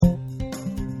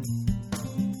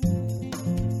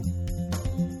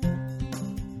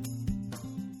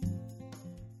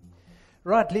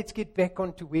Right, let's get back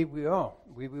onto where we are,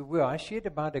 where we were. I shared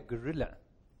about a gorilla,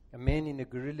 a man in a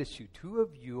gorilla suit. Who of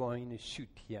you are in a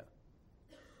suit here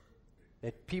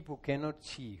that people cannot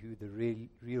see who the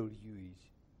real you is?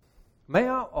 May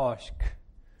I ask,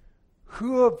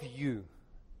 who of you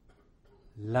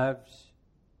loves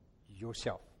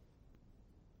yourself?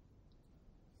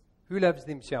 Who loves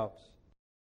themselves?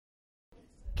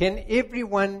 Can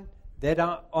everyone that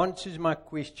answers my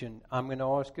question, I'm going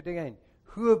to ask it again.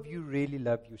 Who of you really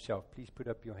love yourself? Please put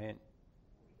up your hand.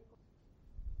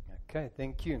 Okay,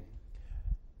 thank you.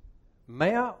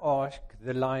 May I ask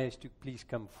the liars to please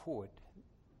come forward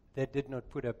that did not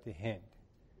put up their hand,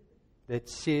 that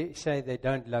say they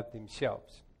don't love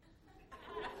themselves?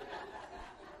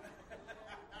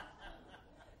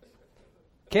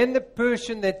 Can the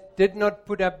person that did not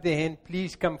put up their hand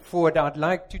please come forward? I'd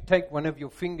like to take one of your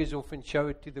fingers off and show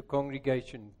it to the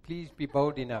congregation. Please be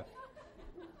bold enough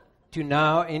to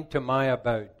now enter my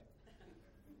abode.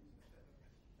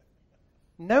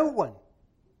 No one.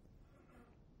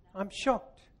 I'm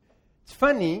shocked. It's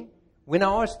funny, when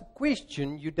I ask the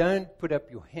question, you don't put up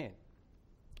your hand.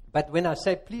 But when I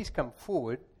say, please come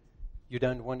forward, you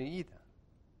don't want to either.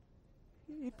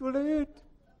 It will hurt.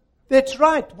 That's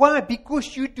right. Why?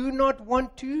 Because you do not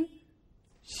want to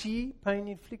see pain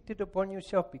inflicted upon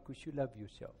yourself because you love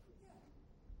yourself.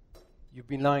 You've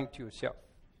been lying to yourself.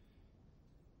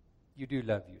 You do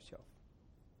love yourself.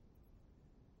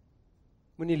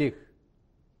 Moenie lieg.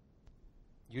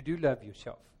 You do love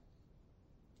yourself.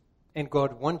 And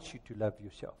God wants you to love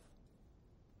yourself.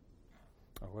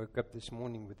 I woke up this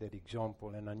morning with that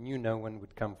example and I knew no one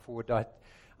would come forward.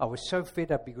 I was so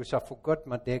fed up because I forgot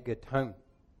my dagger at home.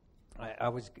 I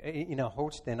was in a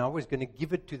holster and I was going to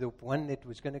give it to the one that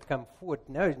was going to come forward.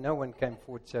 No one came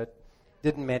forward, so it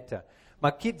didn't matter.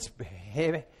 My kids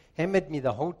hammered me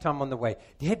the whole time on the way.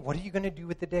 Dad, what are you going to do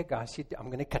with the dagger? I said, I'm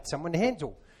going to cut someone's hands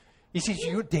off. He says,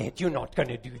 Dad, you're not going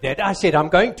to do that. I said, I'm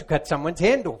going to cut someone's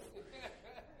hand off.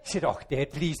 He said, oh,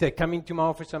 Dad, please, they're coming to my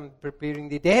office. I'm preparing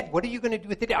the Dad, what are you going to do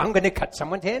with it? I'm going to cut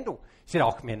someone's hand off. He said,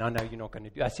 oh, man, I know you're not going to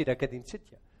do it. I said, okay, then sit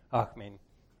here. Oh, man.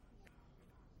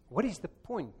 What is the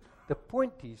point? The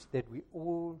point is that we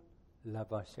all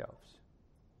love ourselves.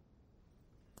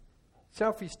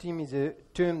 Self-esteem is a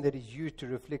term that is used to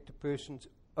reflect a person's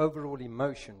overall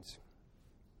emotions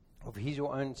of his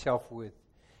or own self-worth.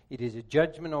 It is a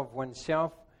judgment of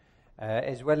oneself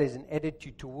as well as an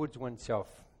attitude towards oneself.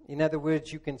 In other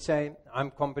words, you can say,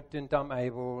 I'm competent, I'm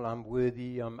able, I'm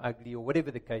worthy, I'm ugly, or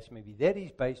whatever the case may be. That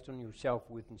is based on your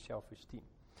self-worth and self-esteem.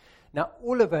 Now,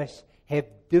 all of us have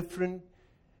different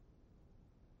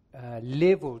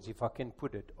levels, if I can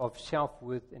put it, of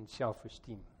self-worth and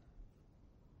self-esteem.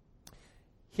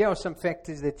 Here are some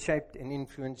factors that shaped and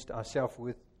influenced our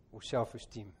self-worth or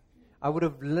self-esteem. I would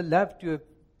have loved to have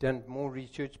done more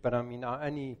research, but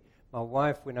my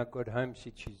wife, when I got home,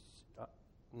 said she's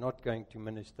not going to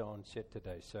minister on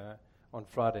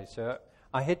Friday. So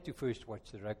I had to first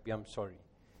watch the rugby. I'm sorry.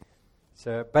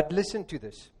 But listen to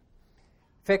this.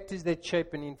 Factors that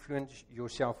shape and influence your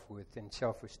self-worth and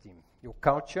self-esteem. Your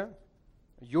culture,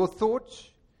 your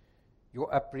thoughts,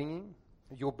 your upbringing,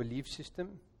 your belief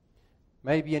system,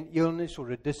 maybe an illness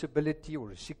or a disability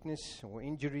or a sickness or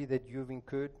injury that you've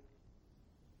incurred,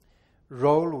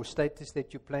 role or status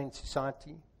that you play in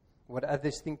society, what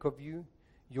others think of you,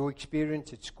 your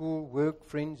experience at school, work,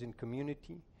 friends, and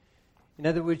community. In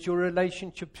other words, your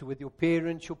relationships with your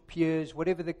parents, your peers,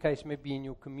 whatever the case may be in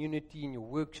your community, in your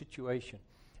work situation.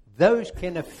 Those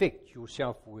can affect your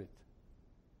self-worth.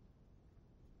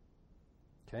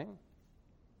 Okay?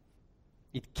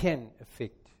 It can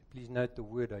affect. Please note the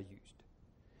word I used.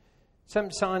 Some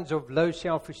signs of low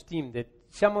self-esteem that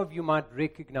some of you might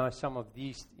recognize some of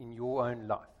these in your own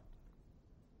life.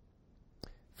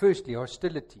 Firstly,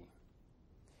 hostility.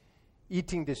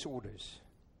 Eating disorders.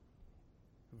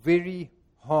 Very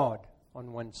hard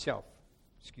on oneself.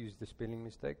 Excuse the spelling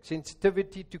mistake.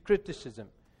 Sensitivity to criticism.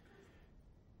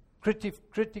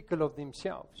 Critical of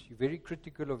themselves. You're very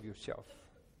critical of yourself.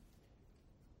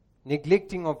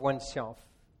 Neglecting of oneself.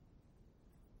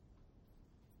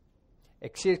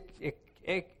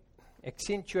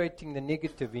 Accentuating the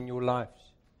negative in your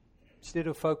lives. Instead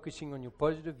of focusing on your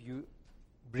positive, you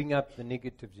bring up the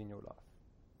negatives in your life.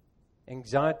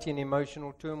 Anxiety and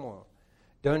emotional turmoil.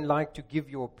 Don't like to give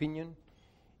your opinion.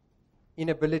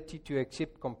 Inability to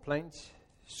accept complaints.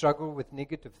 Struggle with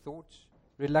negative thoughts.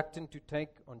 Reluctant to take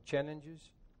on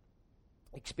challenges.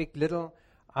 Expect little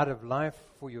out of life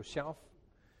for yourself.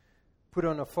 Put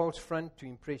on a false front to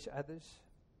impress others.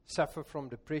 Suffer from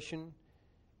depression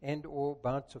and or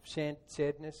bouts of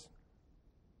sadness.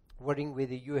 Worrying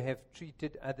whether you have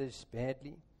treated others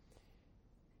badly.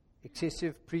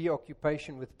 excessive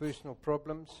preoccupation with personal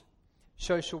problems,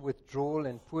 social withdrawal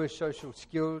and poor social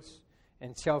skills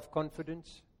and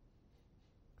self-confidence,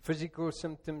 physical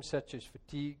symptoms such as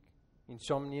fatigue,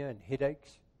 insomnia, and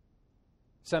headaches.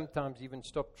 Sometimes even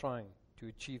stop trying to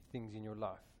achieve things in your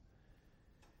life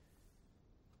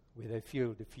where they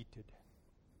feel defeated.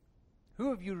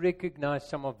 Who of you recognize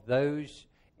some of those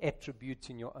attributes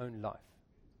in your own life?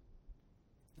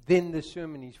 Then the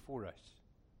sermon is for us.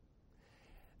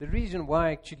 The reason why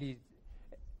I actually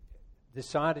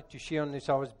decided to share on this,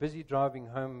 I was busy driving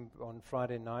home on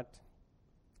Friday night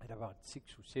at about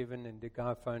 6 or 7, and the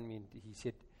guy phoned me and he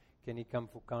said, can he come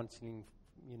for counseling?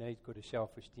 You know, he's got a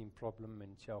self-esteem problem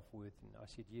and self-worth. And I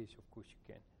said, yes, of course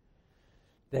you can.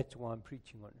 That's why I'm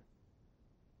preaching on it.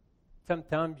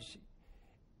 Sometimes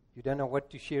you don't know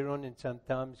what to share on, and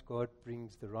sometimes God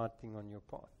brings the right thing on your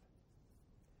path.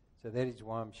 So that is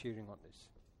why I'm sharing on this.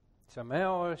 So may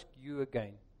I ask you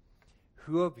again,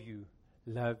 who of you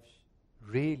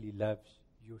really loves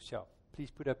yourself? Please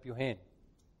put up your hand.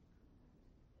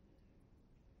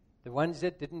 The ones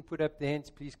that didn't put up their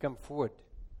hands, please come forward.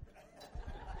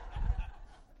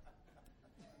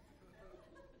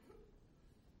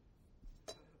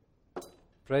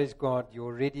 Praise God, you're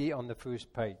already on the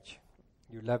first page.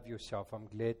 You love yourself. I'm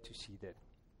glad to see that.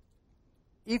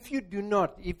 If you do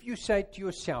not, if you say to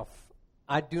yourself,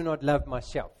 I do not love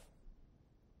myself,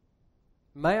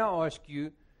 may I ask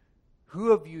you,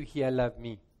 who of you here love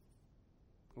me?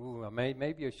 Ooh,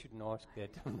 maybe I shouldn't ask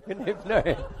that. I'm going to have no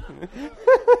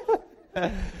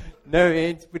hands. No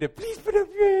hands. Please put up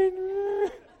your hand.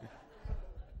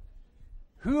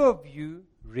 Who of you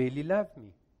really love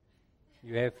me?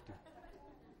 You have to.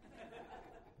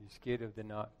 You're scared of the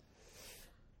knife.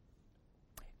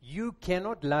 You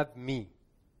cannot love me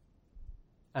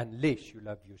unless you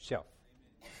love yourself.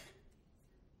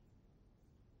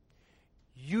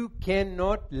 You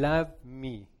cannot love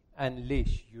me unless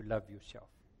you love yourself.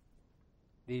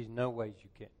 There is no ways you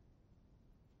can.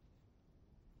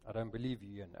 I don't believe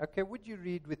you, Ian. Okay, would you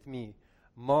read with me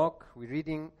Mark? We're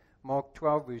reading Mark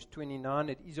 12, verse 29.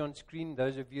 It is on screen.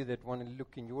 Those of you that want to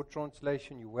look in your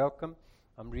translation, you're welcome.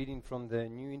 I'm reading from the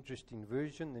New Interesting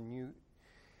Version. The New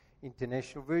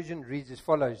International Version reads as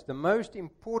follows. The most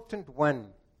important one,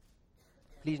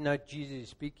 please note Jesus is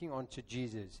speaking, answer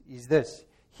Jesus, is this.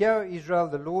 Hear, O Israel,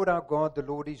 the Lord our God, the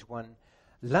Lord is one.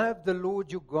 Love the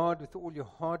Lord your God with all your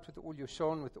heart, with all your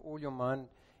soul, and with all your mind,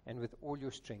 and with all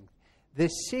your strength. The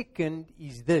second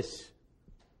is this.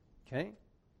 Okay?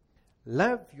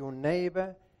 Love your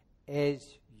neighbor as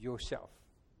yourself.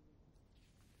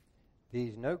 There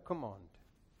is no command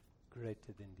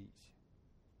greater than these.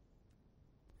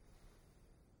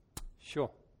 Sure.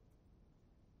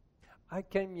 I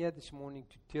came here this morning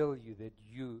to tell you that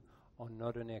you are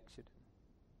not an accident.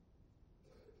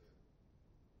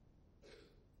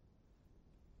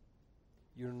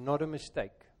 You're not a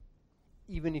mistake,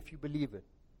 even if you believe it.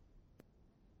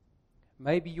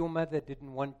 Maybe your mother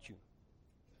didn't want you,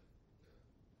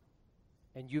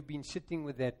 and you've been sitting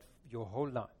with that your whole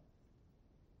life.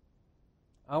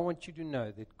 I want you to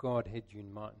know that God had you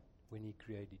in mind when He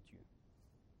created you.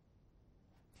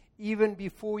 Even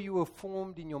before you were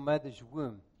formed in your mother's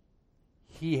womb,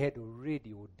 He had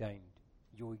already ordained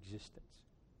your existence.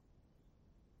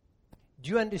 Do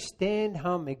you understand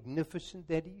how magnificent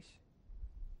that is?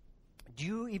 Do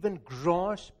you even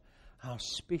grasp how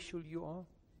special you are?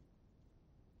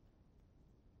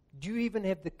 Do you even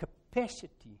have the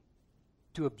capacity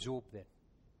to absorb that?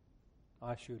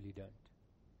 I surely don't.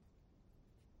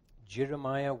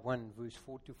 Jeremiah 1, verse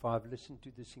 4 to 5. Listen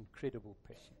to this incredible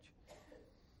passage.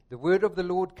 The word of the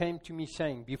Lord came to me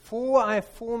saying, before I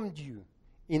formed you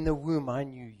in the womb, I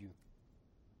knew you.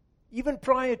 Even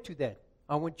prior to that,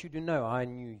 I want you to know I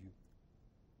knew you.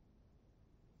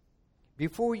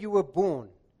 Before you were born,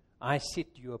 I set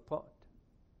you apart.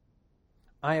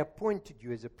 I appointed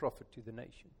you as a prophet to the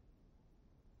nation.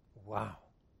 Wow.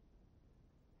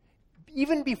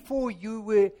 Even before you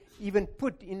were even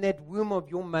put in that womb of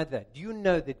your mother, do you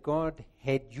know that God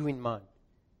had you in mind?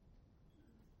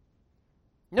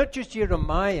 Not just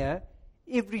Jeremiah,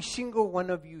 every single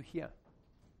one of you here.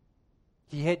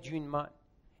 He had you in mind.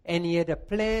 And He had a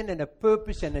plan and a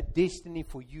purpose and a destiny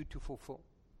for you to fulfill.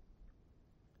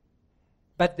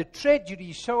 But the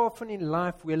tragedy so often in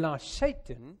life, we allow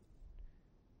Satan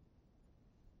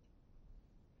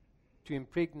to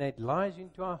impregnate lies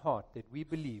into our heart that we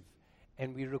believe,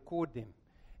 and we record them,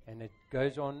 and it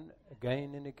goes on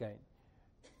again and again.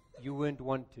 You weren't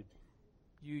wanted.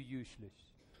 You useless.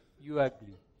 You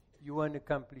ugly. You won't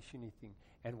accomplish anything.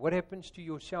 And what happens to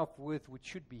your self-worth, which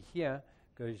should be here,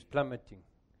 goes plummeting.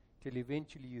 till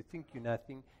eventually you think you're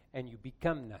nothing and you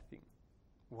become nothing.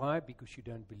 Why? Because you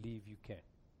don't believe you can.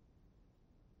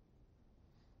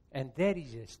 And that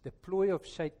is the ploy of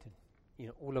Satan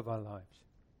in all of our lives.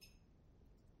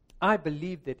 I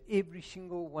believe that every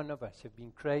single one of us have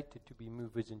been created to be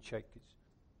movers and shakers.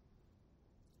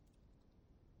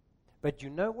 But you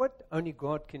know what? Only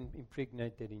God can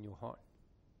impregnate that in your heart.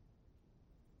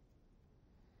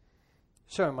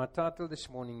 So my title this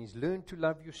morning is Learn to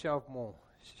Love Yourself More,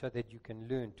 so that you can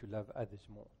learn to love others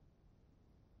more.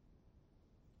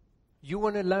 You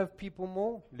want to love people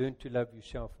more? Learn to love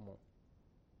yourself more.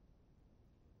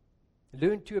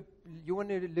 You want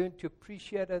to learn to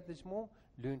appreciate others more?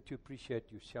 Learn to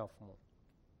appreciate yourself more.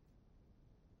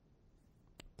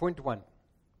 Point 1.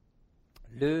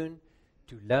 Learn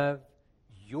to love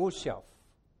yourself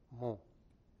more.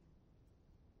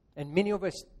 And many of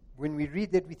us, when we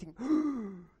read that, we think,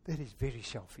 oh, that is very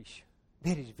selfish.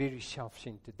 That is very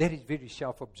self-centered. That is very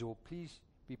self-absorbed. Please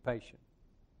be patient.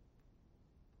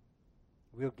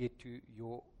 We'll get to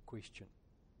your question.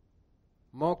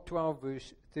 Mark 12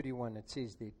 verse 31, it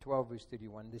says there, 12 verse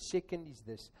 31. The second is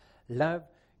this, love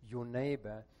your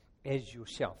neighbor as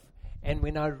yourself. And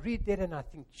when I read that and I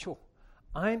think, sure,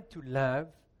 I'm to love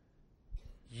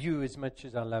you as much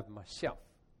as I love myself.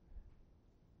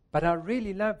 But I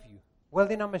really love you. Well,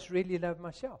 then I must really love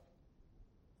myself.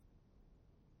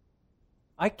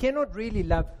 I cannot really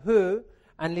love her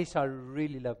unless I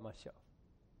really love myself.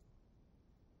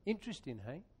 Interesting,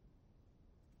 hey?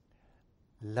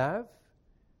 Love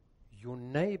your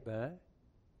neighbor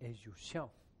as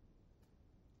yourself.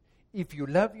 If you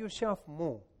love yourself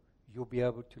more, you'll be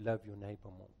able to love your neighbor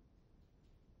more.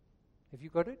 Have you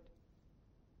got it?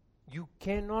 You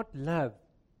cannot love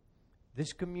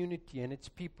this community and its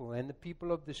people and the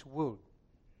people of this world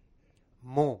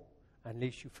more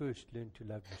unless you first learn to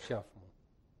love yourself more.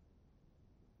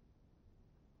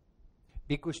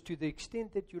 Because to the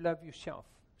extent that you love yourself,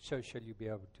 so shall you be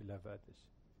able to love others.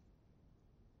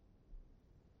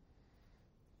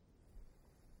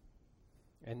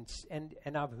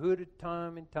 And I've heard it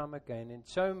time and time again, and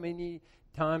so many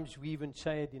times we even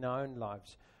say it in our own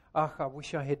lives. I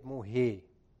wish I had more hair.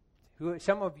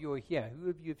 Some of you are here. Who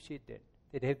of you have said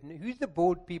that? Who's the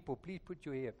bald people? Please put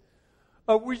your hand.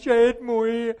 I wish I had more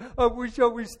hair. I wish I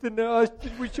was thinner. I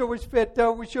wish I was fatter. I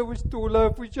wish I was taller. I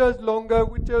wish I was longer.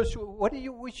 What are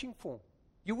you wishing for?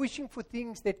 You're wishing for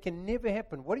things that can never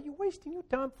happen. What are you wasting your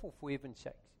time for heaven's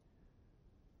sakes?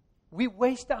 We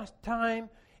waste our time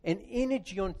and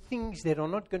energy on things that are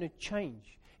not going to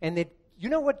change. And that, you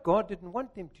know what? God didn't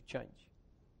want them to change.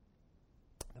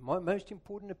 The most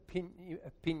important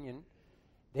opinion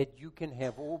that you can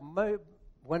have, or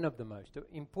one of the most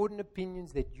important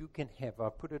opinions that you can have,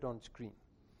 I'll put it on screen,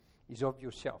 is of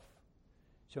yourself.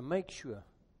 So make sure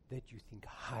that you think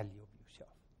highly of yourself.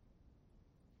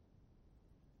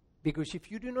 Because if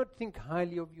you do not think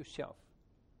highly of yourself,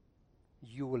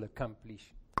 you will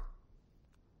accomplish.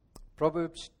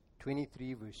 Proverbs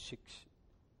 23 verse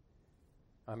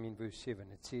 7,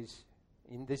 it says,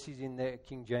 this is in the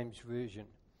King James Version,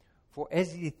 for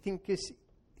as he thinketh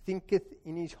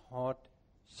in his heart,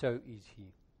 so is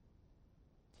he.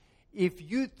 If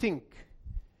you think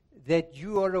that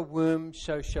you are a worm,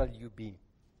 so shall you be.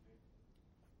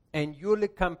 And you'll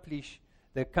accomplish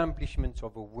the accomplishments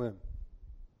of a worm.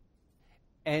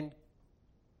 And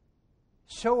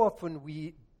so often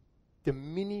we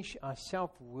diminish our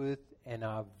self-worth and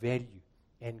our value.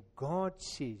 And God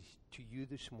says to you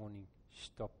this morning,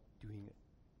 stop doing it.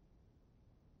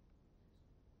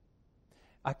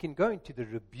 I can go into the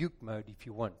rebuke mode if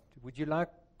you want. Would you like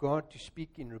God to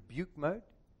speak in rebuke mode?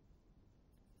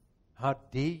 How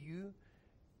dare you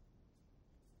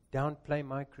downplay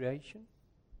my creation?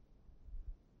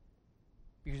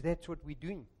 Because that's what we're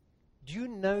doing. Do you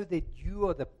know that you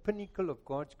are the pinnacle of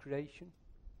God's creation?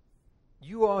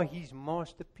 You are His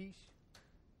masterpiece.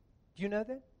 Do you know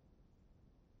that?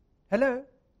 Hello?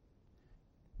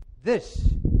 This,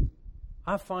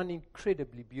 I find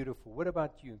incredibly beautiful. What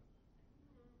about you?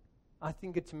 I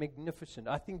think it's magnificent.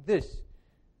 I think this,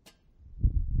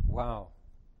 wow.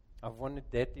 I've wanted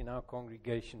that in our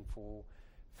congregation for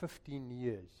 15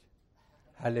 years.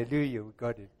 Hallelujah, we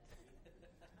got it.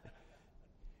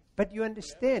 But you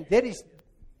understand,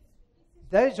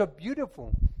 those are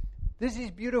beautiful. This is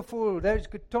beautiful, those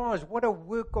guitars, what a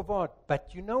work of art.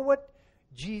 But you know what?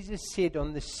 Jesus said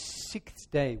on the 6th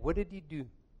day, what did He do?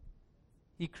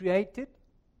 He created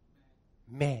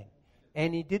man.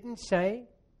 And He didn't say,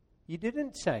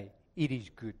 it is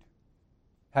good.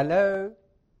 Hello?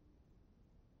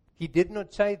 He did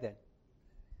not say that.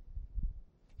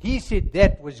 He said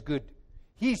that was good.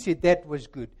 He said that was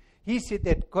good. He said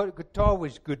that guitar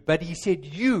was good, but he said,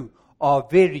 you are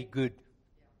very good.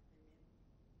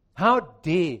 How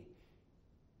dare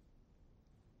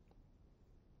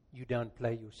you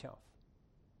downplay yourself?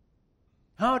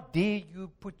 How dare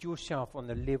you put yourself on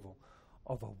the level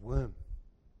of a worm,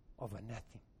 of a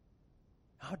nothing?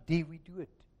 How dare we do it?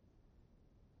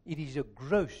 It is a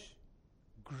gross,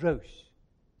 gross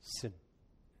sin.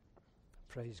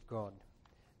 Praise God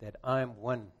that I am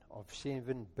one of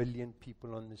 7 billion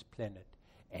people on this planet,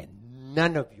 and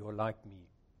none of you are like me.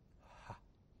 Ha.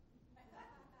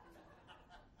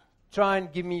 Try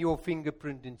and give me your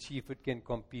fingerprint and see if it can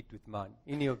compete with mine.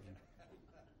 Any of you.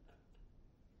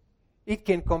 It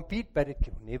can compete, but it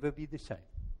can never be the same.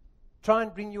 Try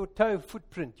and bring your toe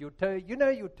footprint. Your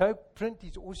toe print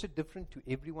is also different to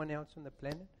everyone else on the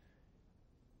planet.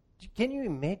 Can you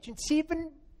imagine?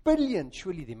 7 billion.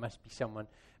 Surely there must be someone,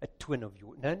 a twin of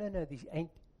yours. No, there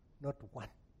ain't not one.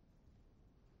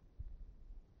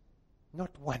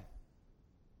 Not one.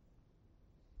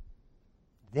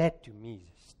 That to me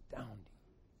is astounding.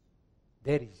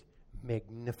 That is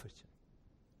magnificent.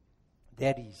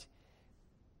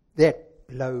 That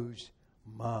blows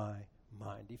my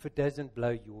mind. If it doesn't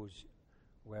blow yours,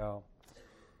 well,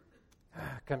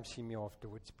 come see me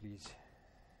afterwards, please.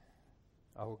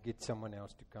 I will get someone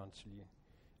else to counsel you.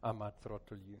 I might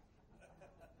throttle you.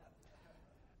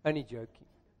 Only joking.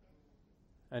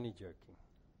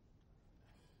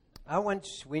 I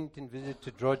once went and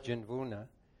visited Roger and Wilna,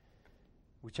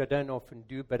 which I don't often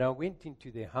do, but I went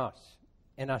into their house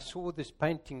and I saw this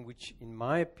painting, which in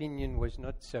my opinion was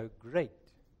not so great,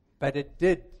 but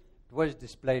it was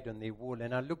displayed on their wall.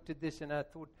 And I looked at this and I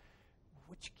thought,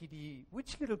 which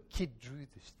little kid drew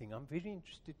this thing? I'm very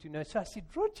interested to know. So I said,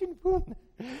 Roger and Wilna,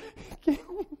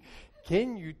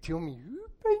 can you tell me who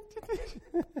painted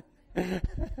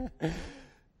this?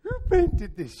 Who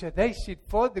painted this? So they said,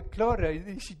 Father Clara.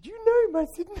 They said, you know him? I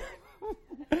said,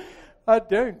 no, I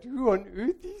don't. Who on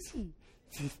earth is he?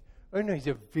 He said, oh no, he's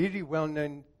a very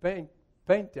well-known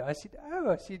painter. I said,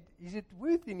 is it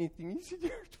worth anything? He said,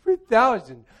 it's worth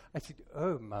thousands. I said,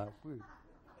 oh my word.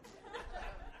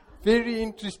 Very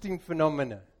interesting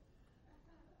phenomena.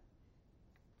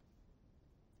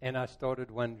 And I started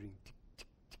wondering, tick, tick,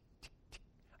 tick, tick, tick.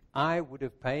 I would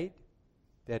have paid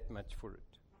that much for it.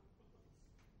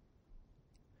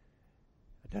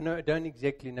 I don't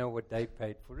exactly know what they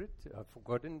paid for it. I've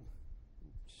forgotten,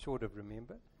 sort of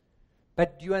remember.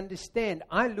 But do you understand?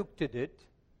 I looked at it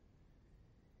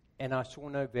and I saw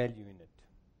no value in it.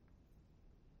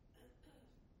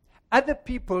 Other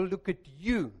people look at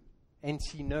you and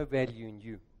see no value in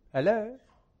you. Hello?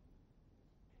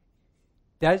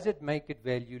 Does it make it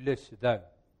valueless, though? No.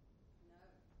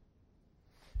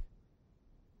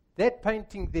 That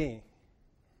painting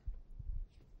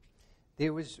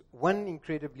there was one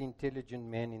incredibly intelligent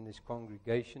man in this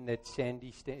congregation, that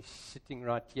Sandy sitting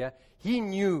right here. He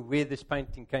knew where this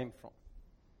painting came from.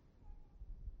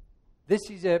 This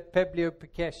is a Pablo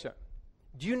Picasso.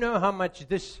 Do you know how much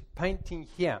this painting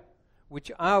here,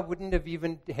 which I wouldn't have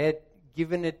even had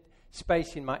given it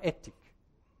space in my attic.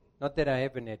 Not that I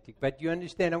have an attic, but you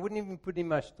understand, I wouldn't even put it in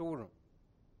my storeroom.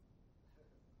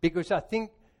 Because I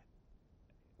think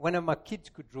one of my kids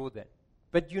could draw that.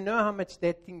 But you know how much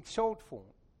that thing sold for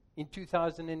in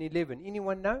 2011?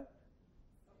 Anyone know?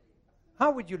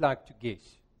 How would you like to guess?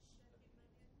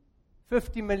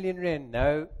 50 million rand?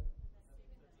 No.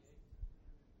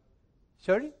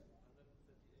 Sorry?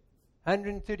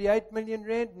 138 million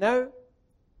rand? No.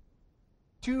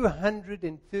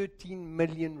 213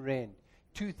 million rand.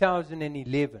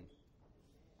 2011.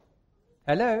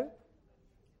 Hello?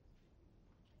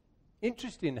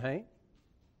 Interesting, hey?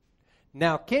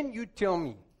 Now, can you tell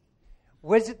me,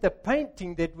 was it the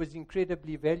painting that was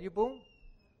incredibly valuable?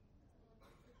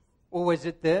 Or was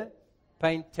it the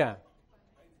painter?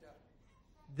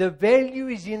 The value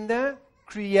is in the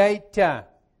creator.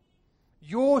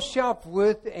 Your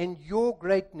self-worth and your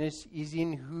greatness is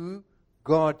in who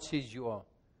God says you are,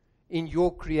 in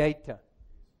your creator.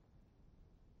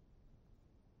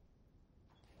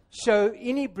 So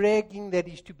any bragging that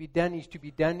is to be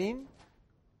done in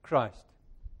Christ.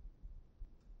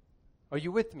 Are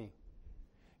you with me?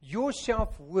 Your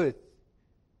self-worth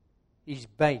is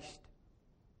based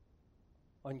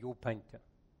on your painter,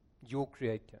 your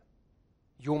creator,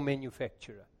 your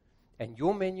manufacturer. And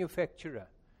your manufacturer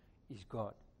is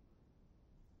God.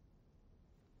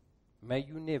 May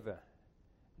you never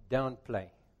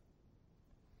downplay.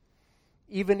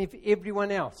 Even if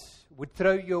everyone else would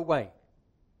throw you away,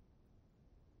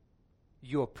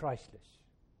 you are priceless.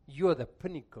 You are the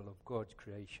pinnacle of God's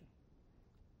creation.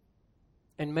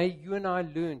 And may you and I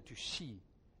learn to see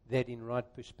that in right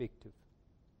perspective.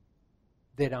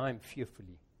 That I am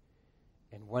fearfully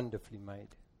and wonderfully made.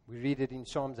 We read it in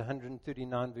Psalms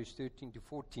 139, verse 13 to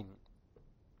 14.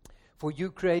 For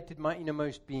you created my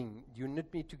innermost being. You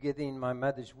knit me together in my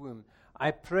mother's womb.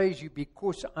 I praise you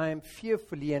because I am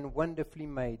fearfully and wonderfully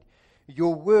made.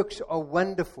 Your works are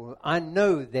wonderful. I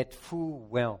know that full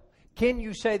well. Can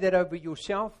you say that over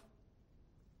yourself?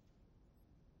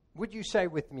 Would you say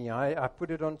with me? I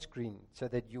put it on screen so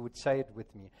that you would say it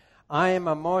with me. I am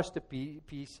a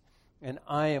masterpiece and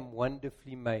I am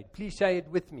wonderfully made. Please say it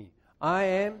with me. I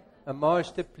am a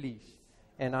masterpiece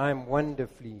and I am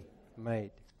wonderfully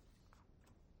made.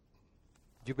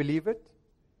 Do you believe it?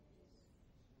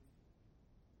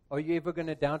 Are you ever going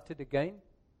to doubt it again?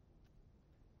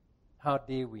 How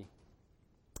dare we?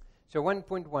 So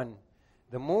 1.1,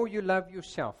 the more you love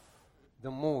yourself,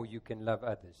 the more you can love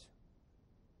others.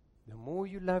 The more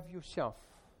you love yourself,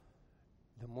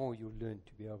 the more you learn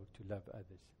to be able to love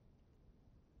others.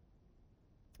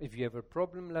 If you have a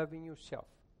problem loving yourself,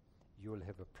 you will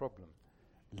have a problem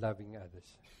loving others.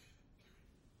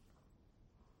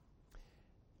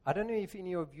 I don't know if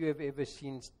any of you have ever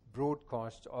seen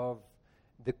broadcasts of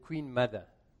the Queen Mother.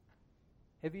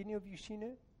 Have any of you seen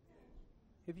her?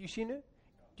 Have you seen her?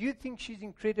 Do you think she's an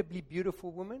incredibly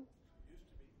beautiful woman?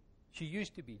 She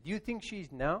used to be. Do you think she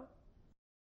is now?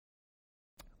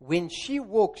 When she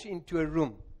walks into a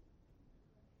room,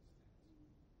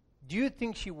 do you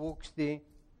think she walks there?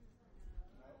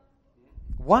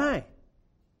 Why?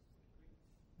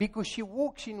 Because she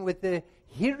walks in with a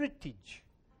heritage.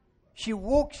 She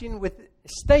walks in with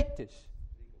status.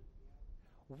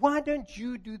 Why don't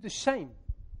you do the same?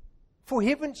 For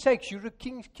heaven's sakes, you're a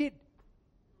king's kid.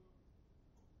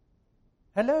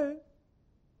 Hello?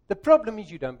 The problem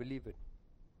is you don't believe it.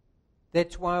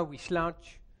 That's why we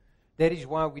slouch. That is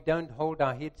why we don't hold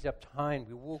our heads up high and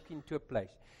we walk into a place.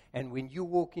 And when you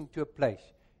walk into a place,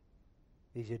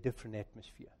 there's a different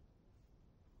atmosphere.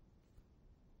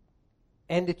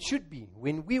 And it should be.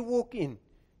 When we walk in,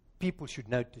 people should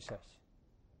notice us.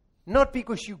 Not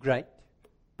because you're great,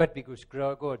 but because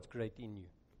God's great in you.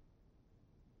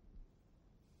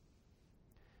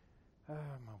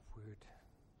 Oh, my word.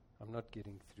 I'm not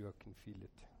getting through. I can feel it.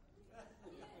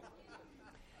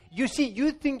 You see,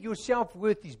 you think your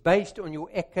self-worth is based on your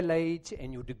accolades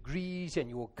and your degrees and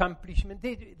your accomplishment.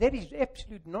 That is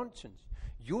absolute nonsense.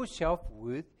 Your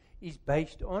self-worth is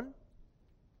based on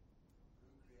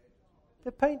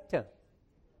the painter,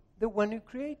 the one who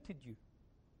created you.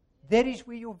 That is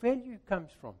where your value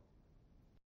comes from.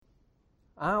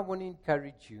 I want to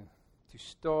encourage you to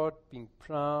start being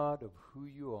proud of who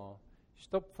you are.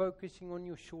 Stop focusing on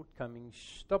your shortcomings.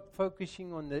 Stop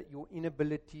focusing on your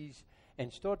inabilities.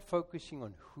 And start focusing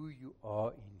on who you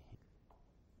are in Him.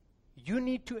 You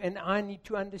need to, and I need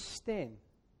to understand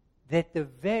that the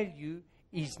value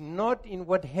is not in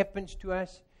what happens to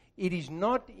us. It is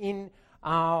not in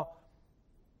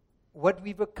what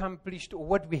we've accomplished or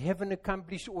what we haven't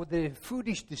accomplished or the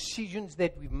foolish decisions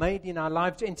that we've made in our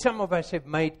lives. And some of us have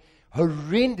made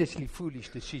horrendously foolish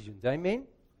decisions. Amen?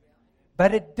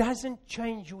 But it doesn't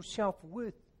change your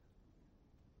self-worth.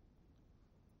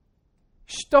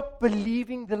 Stop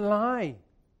believing the lie.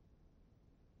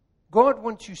 God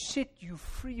wants to set you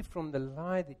free from the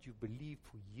lie that you believed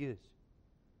for years.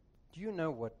 Do you know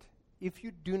what? If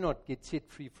you do not get set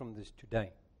free from this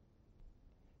today,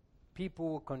 people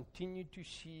will continue to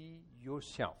see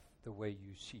yourself the way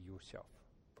you see yourself.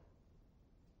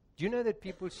 Do you know that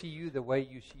people see you the way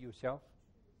you see yourself?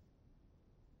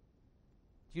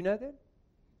 Do you know that?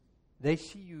 They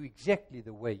see you exactly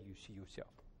the way you see yourself.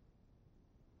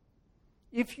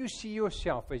 If you see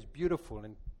yourself as beautiful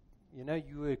and,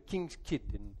 you're a king's kid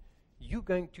and you're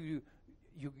going to,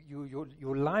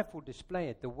 your life will display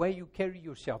it, the way you carry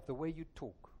yourself, the way you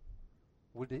talk.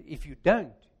 If you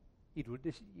don't, it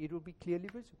will be clearly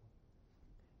visible.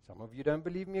 Some of you don't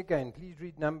believe me again. Please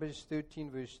read Numbers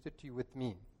 13 verse 30 with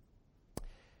me.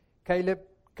 Caleb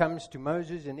comes to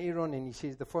Moses and Aaron and he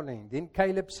says the following. Then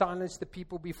Caleb silenced the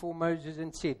people before Moses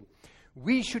and said,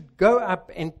 "We should go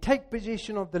up and take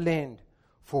possession of the land,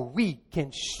 for we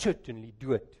can certainly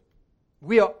do it."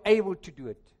 We are able to do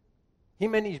it.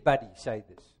 Him and his buddy say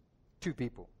this. 2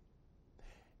 people.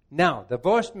 Now, the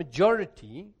vast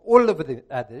majority, all of the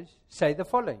others, say the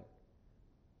following.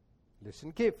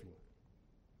 Listen carefully.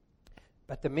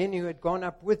 But the men who had gone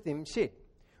up with him said,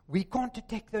 "We can't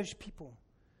attack those people.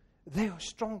 They are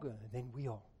stronger than we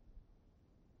are."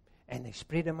 And they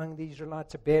spread among the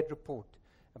Israelites a bad report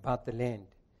about the land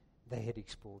they had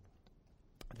explored.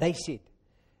 They said,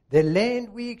 "The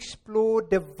land we explore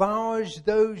devours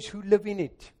those who live in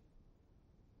it.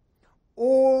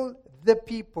 All the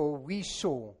people we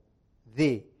saw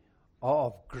there are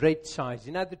of great size.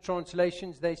 In other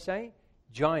translations, they say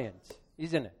giants,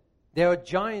 isn't it? There are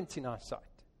giants in our sight.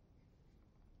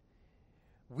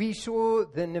 We saw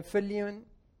the Nephilim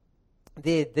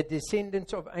there, the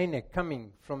descendants of Anak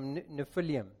coming from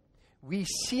Nephilim. We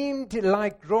seemed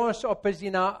like grasshoppers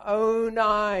in our own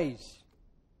eyes.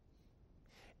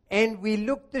 And we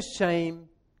looked the same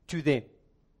to them.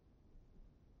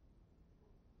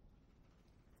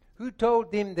 Who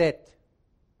told them that?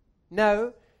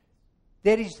 No,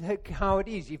 that is how it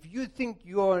is. If you think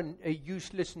you are a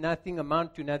useless, nothing,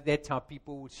 amount to nothing, that's how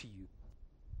people will see you.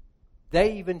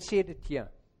 They even said it here.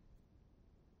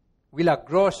 We're like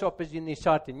grasshoppers in their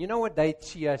sight. And you know what? They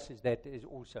see us as that as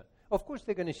also. Of course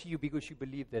they're going to see you because you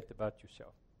believe that about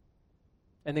yourself.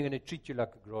 And they're going to treat you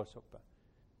like a grasshopper.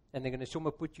 And they're going to somehow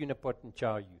put you in a pot and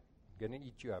chow you. Going to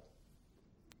eat you up.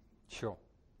 Sure.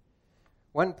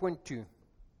 1.2.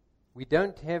 We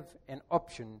don't have an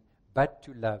option but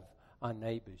to love our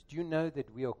neighbors. Do you know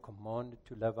that we are commanded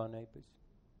to love our neighbors?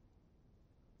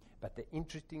 But the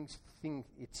interesting thing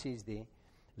it says there,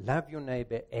 love your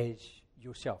neighbor as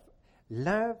yourself.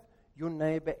 Love your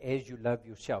neighbor as you love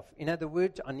yourself. In other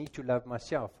words, I need to love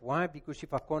myself. Why? Because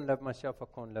if I can't love myself, I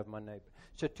can't love my neighbor.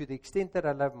 So to the extent that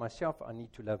I love myself, I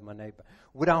need to love my neighbor.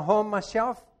 Would I harm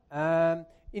myself?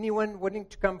 Anyone willing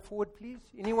to come forward, please?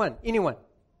 Anyone? Anyone?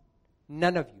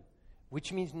 None of you.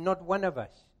 Which means not one of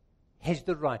us has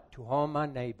the right to harm our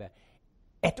neighbor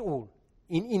at all,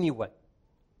 in any way.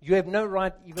 You have no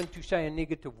right even to say a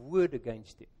negative word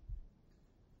against him.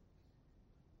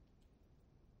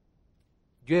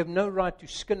 You have no right to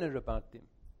skinner about them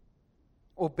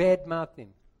or badmouth them.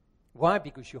 Why?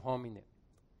 Because you're harming them.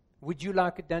 Would you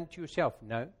like it done to yourself?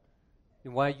 No.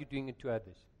 Then why are you doing it to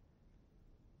others?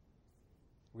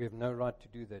 We have no right to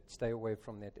do that. Stay away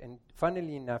from that. And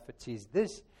funnily enough, it says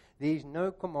this, there is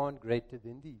no command greater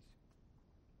than these.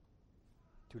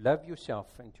 To love yourself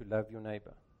and to love your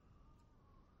neighbor.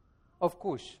 Of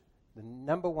course, the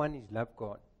number one is love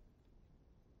God.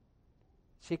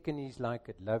 Second is like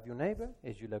it, love your neighbor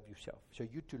as you love yourself. So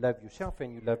you to love yourself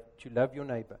and you to love your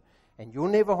neighbor. And you'll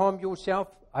never harm yourself.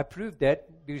 I proved that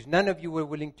because none of you were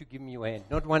willing to give me your hand.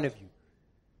 Not one of you.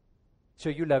 So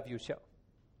you love yourself.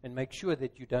 And make sure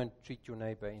that you don't treat your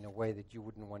neighbor in a way that you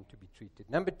wouldn't want to be treated.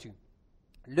 Number 2,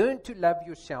 learn to love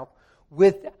yourself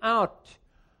without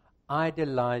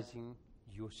idolizing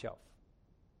yourself.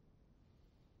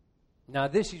 Now,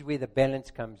 this is where the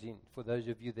balance comes in for those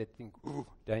of you that think, ooh,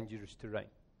 dangerous terrain.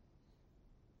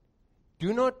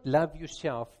 Do not love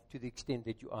yourself to the extent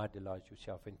that you idolize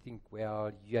yourself and think,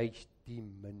 well, jy's die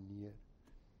meneer.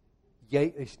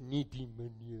 Jy is nie die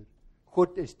meneer.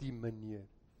 God is die meneer.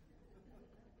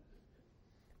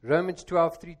 Romans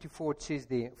 12:3-4 it says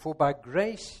there, for by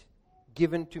grace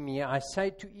given to me, I say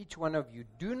to each one of you,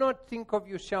 do not think of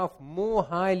yourself more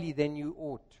highly than you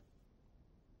ought.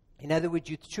 In other words,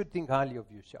 you should think highly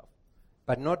of yourself,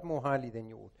 but not more highly than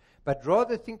you ought. But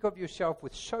rather think of yourself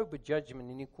with sober judgment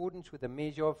in accordance with the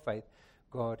measure of faith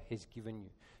God has given you.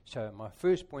 So my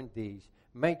first point there is,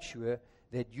 make sure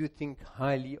that you think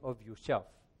highly of yourself.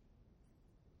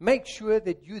 Make sure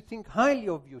that you think highly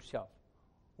of yourself.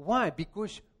 Why?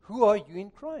 Because who are you in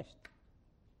Christ?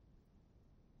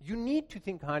 You need to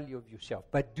think highly of yourself,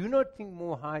 but do not think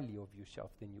more highly of yourself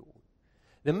than you ought.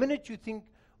 The minute you think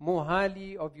more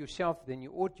highly of yourself than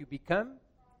you ought, you become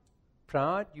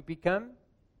proud, you become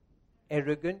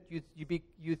arrogant,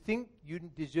 you think you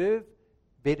deserve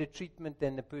better treatment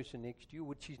than the person next to you,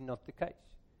 which is not the case.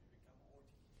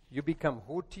 You become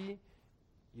haughty,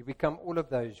 you become all of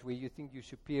those where you think you're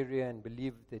superior and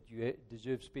believe that you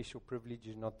deserve special privilege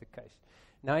is not the case.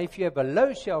 Now, if you have a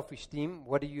low self-esteem,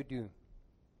 what do?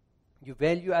 You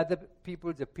value other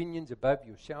people's opinions above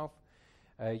yourself.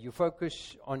 You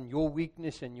focus on your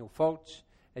weakness and your faults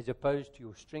as opposed to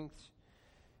your strengths.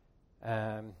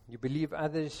 You believe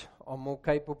others are more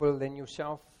capable than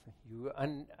yourself. You are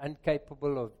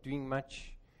incapable of doing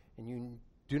much, and you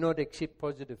do not accept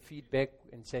positive feedback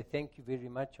and say, thank you very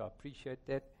much, I appreciate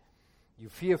that. You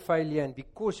fear failure, and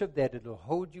because of that, it will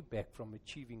hold you back from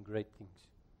achieving great things.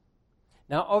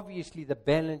 Now, obviously, the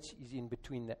balance is in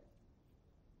between that.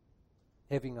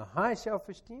 Having a high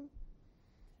self-esteem,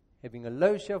 having a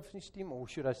low self-esteem, or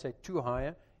should I say too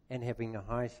higher, and having a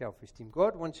high self-esteem.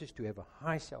 God wants us to have a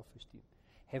high self-esteem,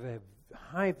 have a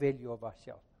high value of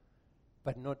ourselves,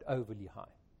 but not overly high,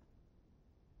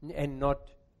 and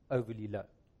not overly low.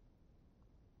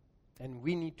 And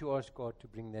we need to ask God to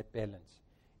bring that balance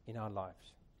in our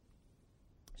lives.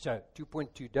 So,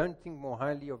 2.2, don't think more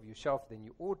highly of yourself than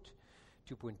you ought.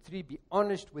 2.3, be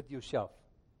honest with yourself.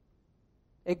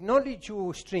 Acknowledge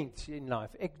your strengths in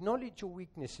life. Acknowledge your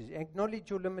weaknesses. Acknowledge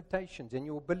your limitations and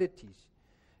your abilities.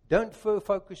 Don't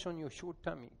focus on your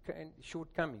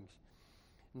shortcomings.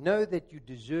 Know that you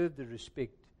deserve the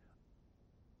respect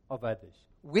of others.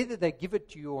 Whether they give it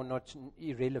to you or not is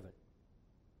irrelevant.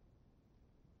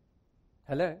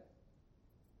 Hello?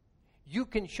 You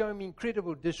can show me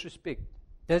incredible disrespect.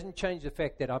 Doesn't change the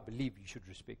fact that I believe you should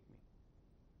respect me.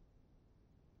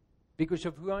 Because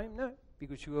of who I am? No.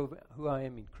 Because of who I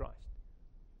am in Christ.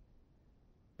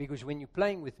 Because when you're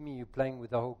playing with me, you're playing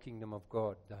with the whole kingdom of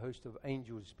God, the host of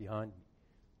angels behind me.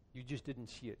 You just didn't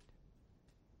see it.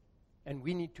 And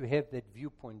we need to have that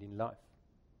viewpoint in life.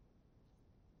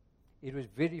 It was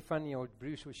very funny, old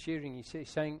Bruce was sharing,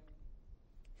 saying,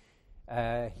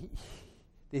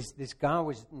 this guy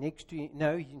was next to him,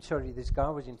 this guy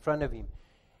was in front of him.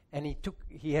 And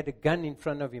he had a gun in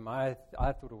front of him. I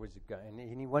thought it was a gun.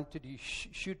 And he wanted to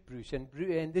shoot Bruce. And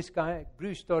this guy,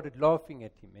 Bruce, started laughing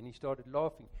at him. And he started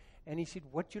laughing. And he said,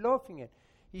 "What you laughing at?"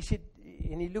 He said,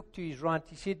 and he looked to his right.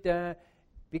 He said,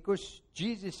 "Because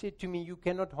Jesus said to me, you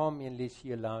cannot harm me unless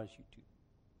he allows you to."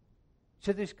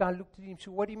 So this guy looked at him.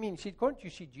 So what do you mean? He said, "Can't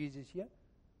you see Jesus here?"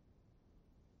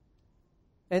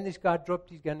 And this guy dropped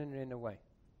his gun and ran away.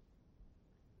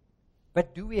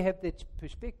 But do we have that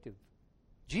perspective?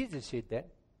 Jesus said that.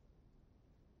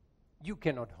 You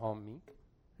cannot harm me.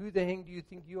 Who the heck do you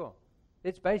think you are?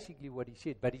 That's basically what he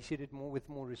said, but he said it with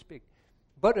more respect.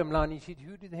 Bottom line, he said,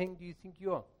 who the heck do you think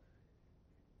you are?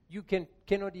 You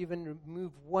cannot even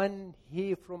remove one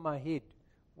hair from my head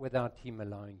without him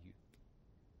allowing you.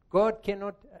 God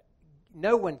cannot,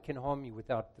 no one can harm you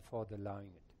without the Father allowing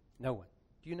it. No one.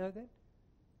 Do you know that?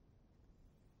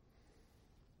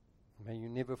 May you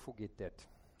never forget that.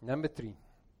 Number 3.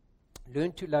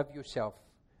 Learn to love yourself,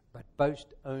 but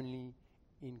boast only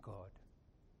in God.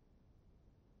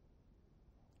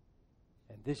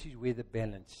 And this is where the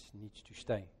balance needs to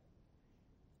stay.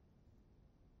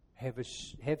 Have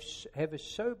a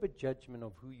sober judgment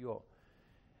of who you are.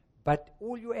 But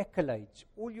all your accolades,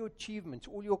 all your achievements,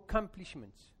 all your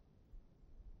accomplishments,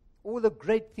 all the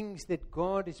great things that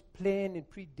God has planned and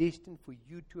predestined for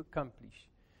you to accomplish,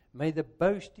 may the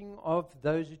boasting of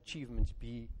those achievements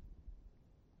be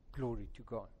glory to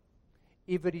God.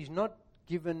 If it is not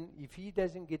given, if he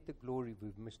doesn't get the glory,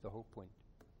 we've missed the whole point.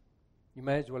 You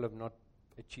may as well have not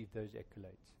achieved those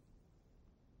accolades.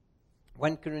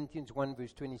 1 Corinthians 1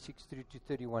 verse 26 through to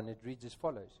 31, it reads as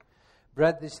follows.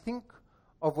 Brothers, think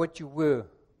of what you were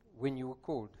when you were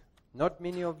called. Not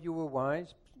many of you were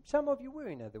wise. Some of you were,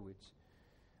 in other words,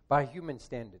 by human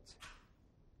standards.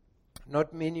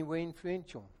 Not many were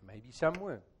influential. Maybe some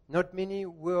were. Not many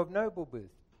were of noble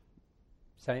birth.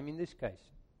 Same in this case.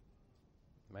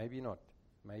 Maybe not.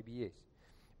 Maybe yes.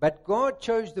 But God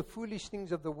chose the foolish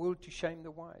things of the world to shame the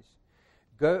wise.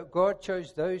 God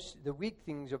chose the weak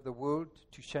things of the world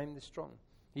to shame the strong.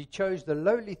 He chose the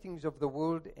lowly things of the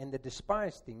world and the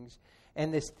despised things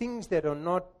and the things that are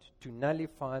not to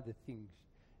nullify the things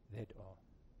that are,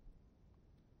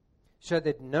 so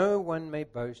that no one may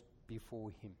boast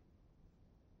before him.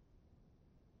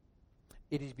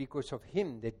 It is because of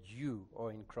him that you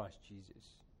are in Christ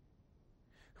Jesus,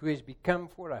 who has become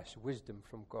for us wisdom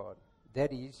from God.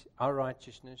 That is our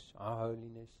righteousness, our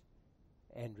holiness,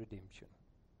 and redemption.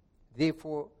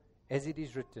 Therefore, as it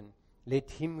is written, let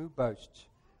him who boasts,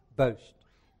 boast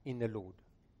in the Lord.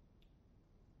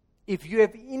 If you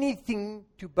have anything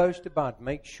to boast about,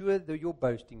 make sure that your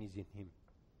boasting is in him.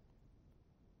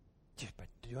 But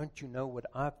don't you know what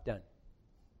I've done?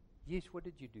 Yes, what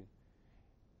did you do?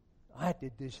 I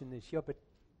did this and this. Yeah, but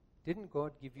didn't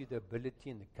God give you the ability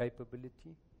and the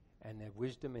capability and the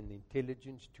wisdom and the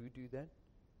intelligence to do that?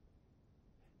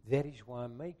 That is why I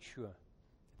make sure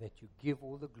that you give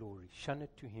all the glory. Shun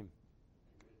it to him.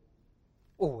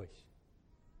 Always.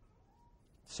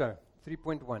 So,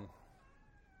 3.1.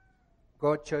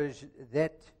 God chose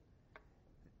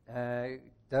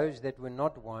those that were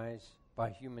not wise by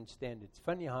human standards.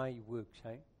 Funny how he works,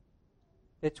 hey?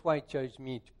 That's why he chose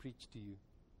me to preach to you.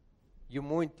 You're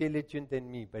more intelligent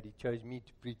than me, but he chose me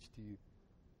to preach to you.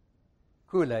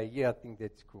 Cool, eh? Yeah, I think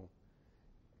that's cool.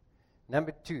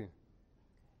 Number 2.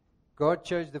 God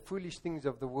chose the foolish things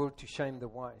of the world to shame the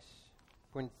wise.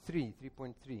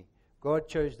 3.3. God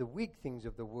chose the weak things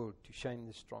of the world to shame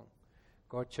the strong.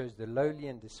 God chose the lowly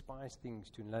and despised things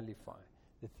to nullify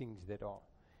the things that are.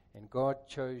 And God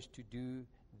chose to do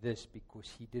this because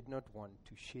he did not want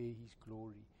to share his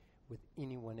glory with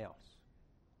anyone else.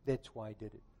 That's why he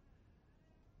did it.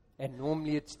 And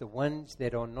normally it's the ones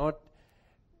that are not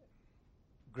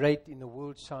great in the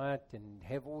world sight and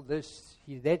have all this.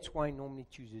 That's why he normally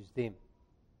chooses them.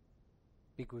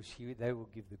 because they will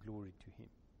give the glory to him.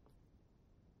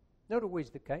 Not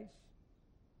always the case,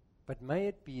 but may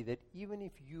it be that even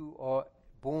if you are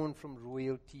born from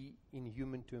royalty in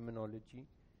human terminology,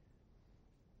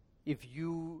 if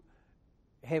you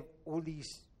have all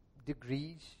these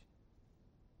degrees,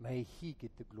 may he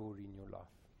get the glory in your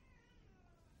life.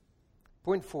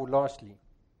 Point 4, lastly.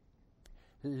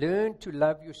 Learn to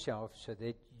love yourself so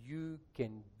that you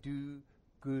can do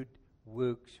good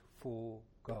works for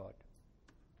God.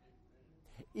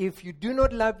 If you do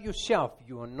not love yourself,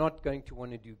 you are not going to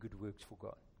want to do good works for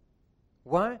God.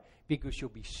 Why? Because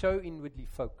you'll be so inwardly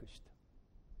focused.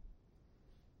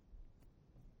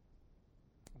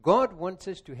 God wants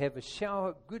us to have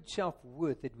a good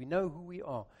self-worth, that we know who we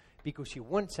are, because he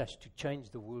wants us to change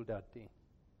the world out there.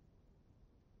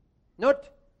 Not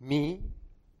me,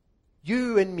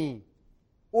 you and me,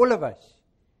 all of us.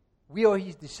 We are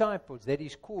his disciples that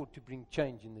he's called to bring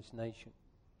change in this nation,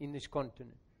 in this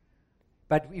continent.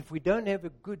 But if we don't have a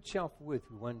good self-worth,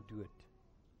 we won't do it.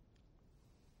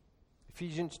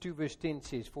 Ephesians 2 verse 10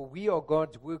 says, "For we are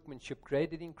God's workmanship,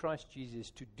 created in Christ Jesus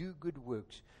to do good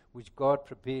works, which God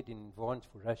prepared in advance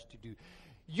for us to do."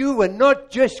 You were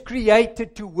not just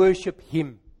created to worship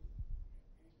him.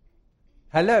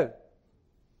 Hello?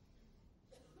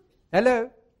 Hello?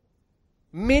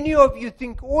 Many of you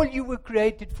think all you were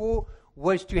created for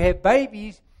was to have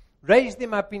babies, raise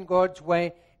them up in God's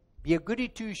way, be a goody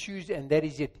two-shoes, and that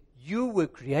is it. You were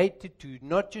created to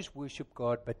not just worship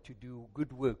God, but to do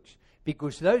good works,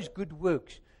 because those good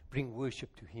works bring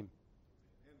worship to him.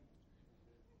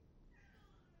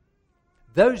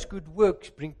 Those good works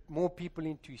bring more people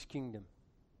into his kingdom.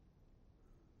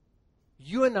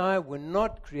 You and I were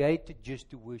not created just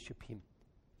to worship him.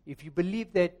 If you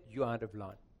believe that, you're out of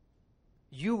line.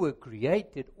 You were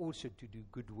created also to do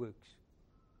good works,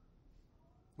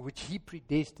 which he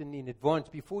predestined in advance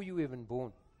before you were even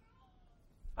born.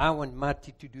 I want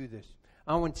Marty to do this.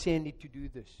 I want Sandy to do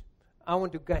this. I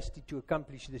want Augusti to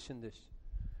accomplish this and this.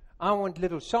 I want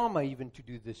little Salma even to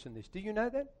do this and this. Do you know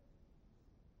that?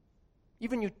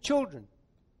 Even your children.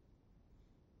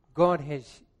 God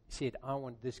has said, I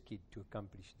want this kid to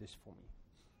accomplish this for me.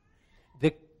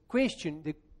 The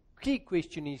key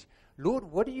question is, Lord,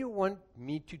 what do you want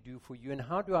me to do for you, and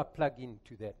how do I plug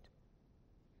into that?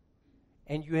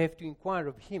 And you have to inquire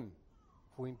of him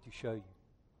for him to show you.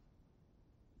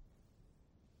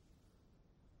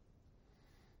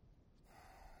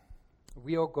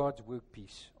 We are God's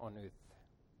workpiece on earth.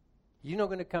 He's not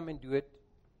going to come and do it.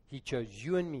 He chose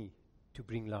you and me to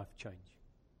bring life change.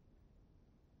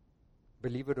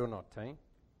 Believe it or not, eh?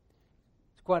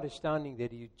 It's quite astounding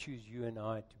that he would choose you and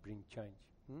I to bring change.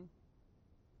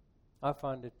 I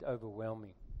find it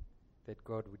overwhelming that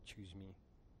God would choose me.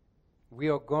 We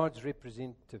are God's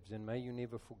representatives, and may you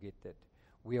never forget that.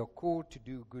 We are called to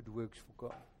do good works for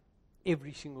God.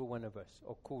 Every single one of us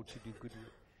are called to do good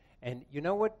work. And you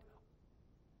know what?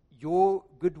 Your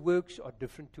good works are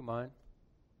different to mine.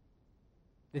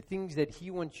 The things that he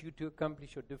wants you to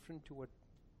accomplish are different to what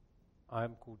I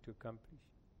am called to accomplish.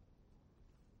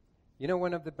 You know,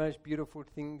 one of the most beautiful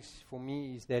things for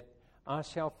me is that our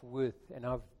self-worth and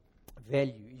our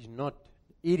value is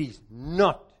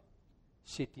not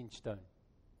set in stone.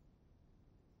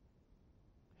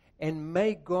 And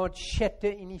may God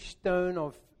shatter any stone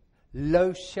of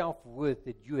low self-worth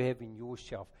that you have in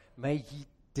yourself. May he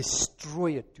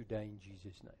destroy it today in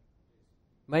Jesus' name.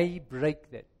 May he break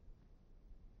that.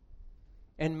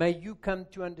 And may you come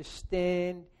to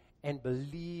understand and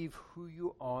believe who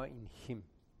you are in him.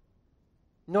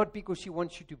 Not because he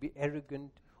wants you to be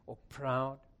arrogant or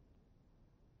proud,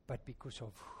 but because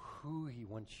of who he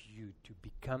wants you to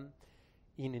become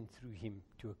in and through him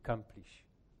to accomplish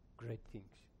great things.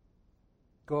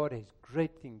 God has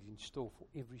great things in store for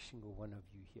every single one of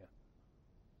you here.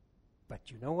 But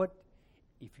you know what?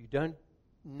 If you don't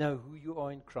know who you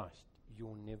are in Christ,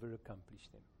 you'll never accomplish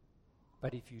them.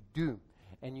 But if you do,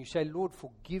 and you say, Lord,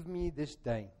 forgive me this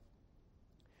day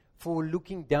for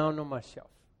looking down on myself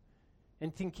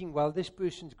and thinking, well, this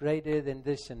person's greater than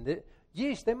this and this.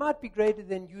 Yes, they might be greater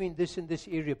than you in this and this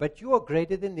area, but you are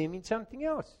greater than them in something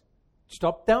else.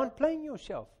 Stop downplaying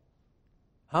yourself.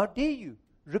 How dare you?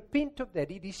 Repent of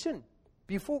that. It is sin.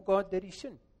 Before God, that is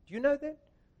sin. Do you know that?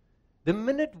 The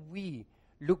minute we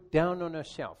look down on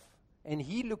ourselves, and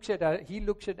he looks at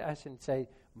us and say,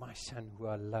 my son who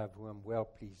I love, who I'm well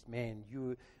pleased, man,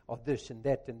 you are this and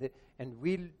that, and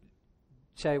we'll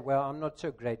say, well, I'm not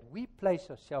so great. We place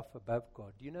ourselves above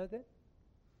God. Do you know that?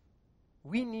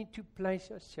 We need to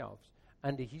place ourselves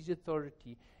under his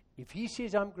authority. If he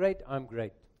says, I'm great, I'm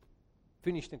great.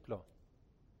 Finished and closed.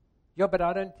 Yeah, but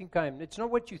I don't think I am. It's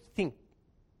not what you think.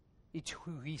 It's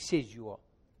who He says you are.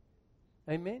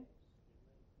 Amen?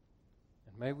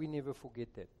 And may we never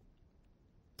forget that.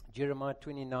 Jeremiah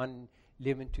 29,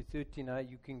 11 to 13,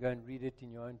 you can go and read it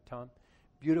in your own time.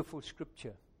 Beautiful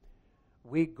scripture.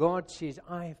 Where God says,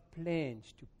 I have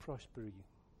plans to prosper you.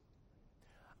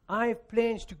 I have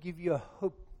plans to give you a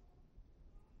hope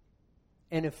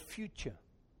and a future.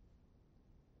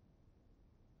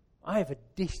 I have a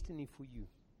destiny for you.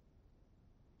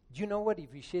 Do you know what?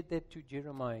 If He said that to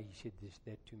Jeremiah, He said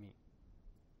that to me.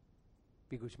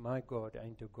 Because my God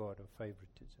ain't a God of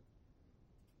favoritism.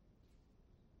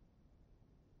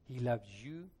 He loves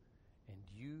you and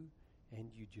you and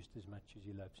you just as much as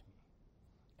He loves me.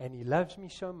 And He loves me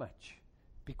so much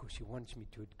because He wants me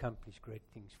to accomplish great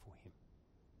things for Him.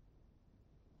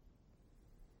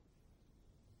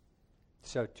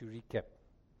 So to recap,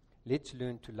 let's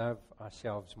learn to love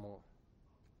ourselves more.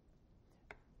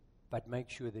 But make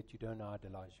sure that you don't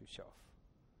idolize yourself.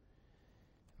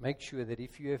 Make sure that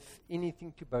if you have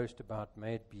anything to boast about,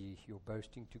 may it be your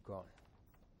boasting to God.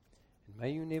 And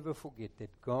may you never forget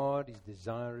that God is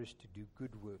desirous to do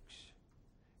good works,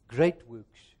 great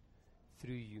works,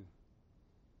 through you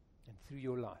and through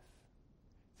your life,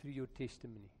 through your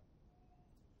testimony,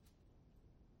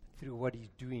 through what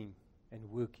He's doing and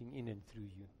working in and through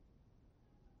you.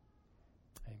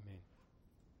 Amen.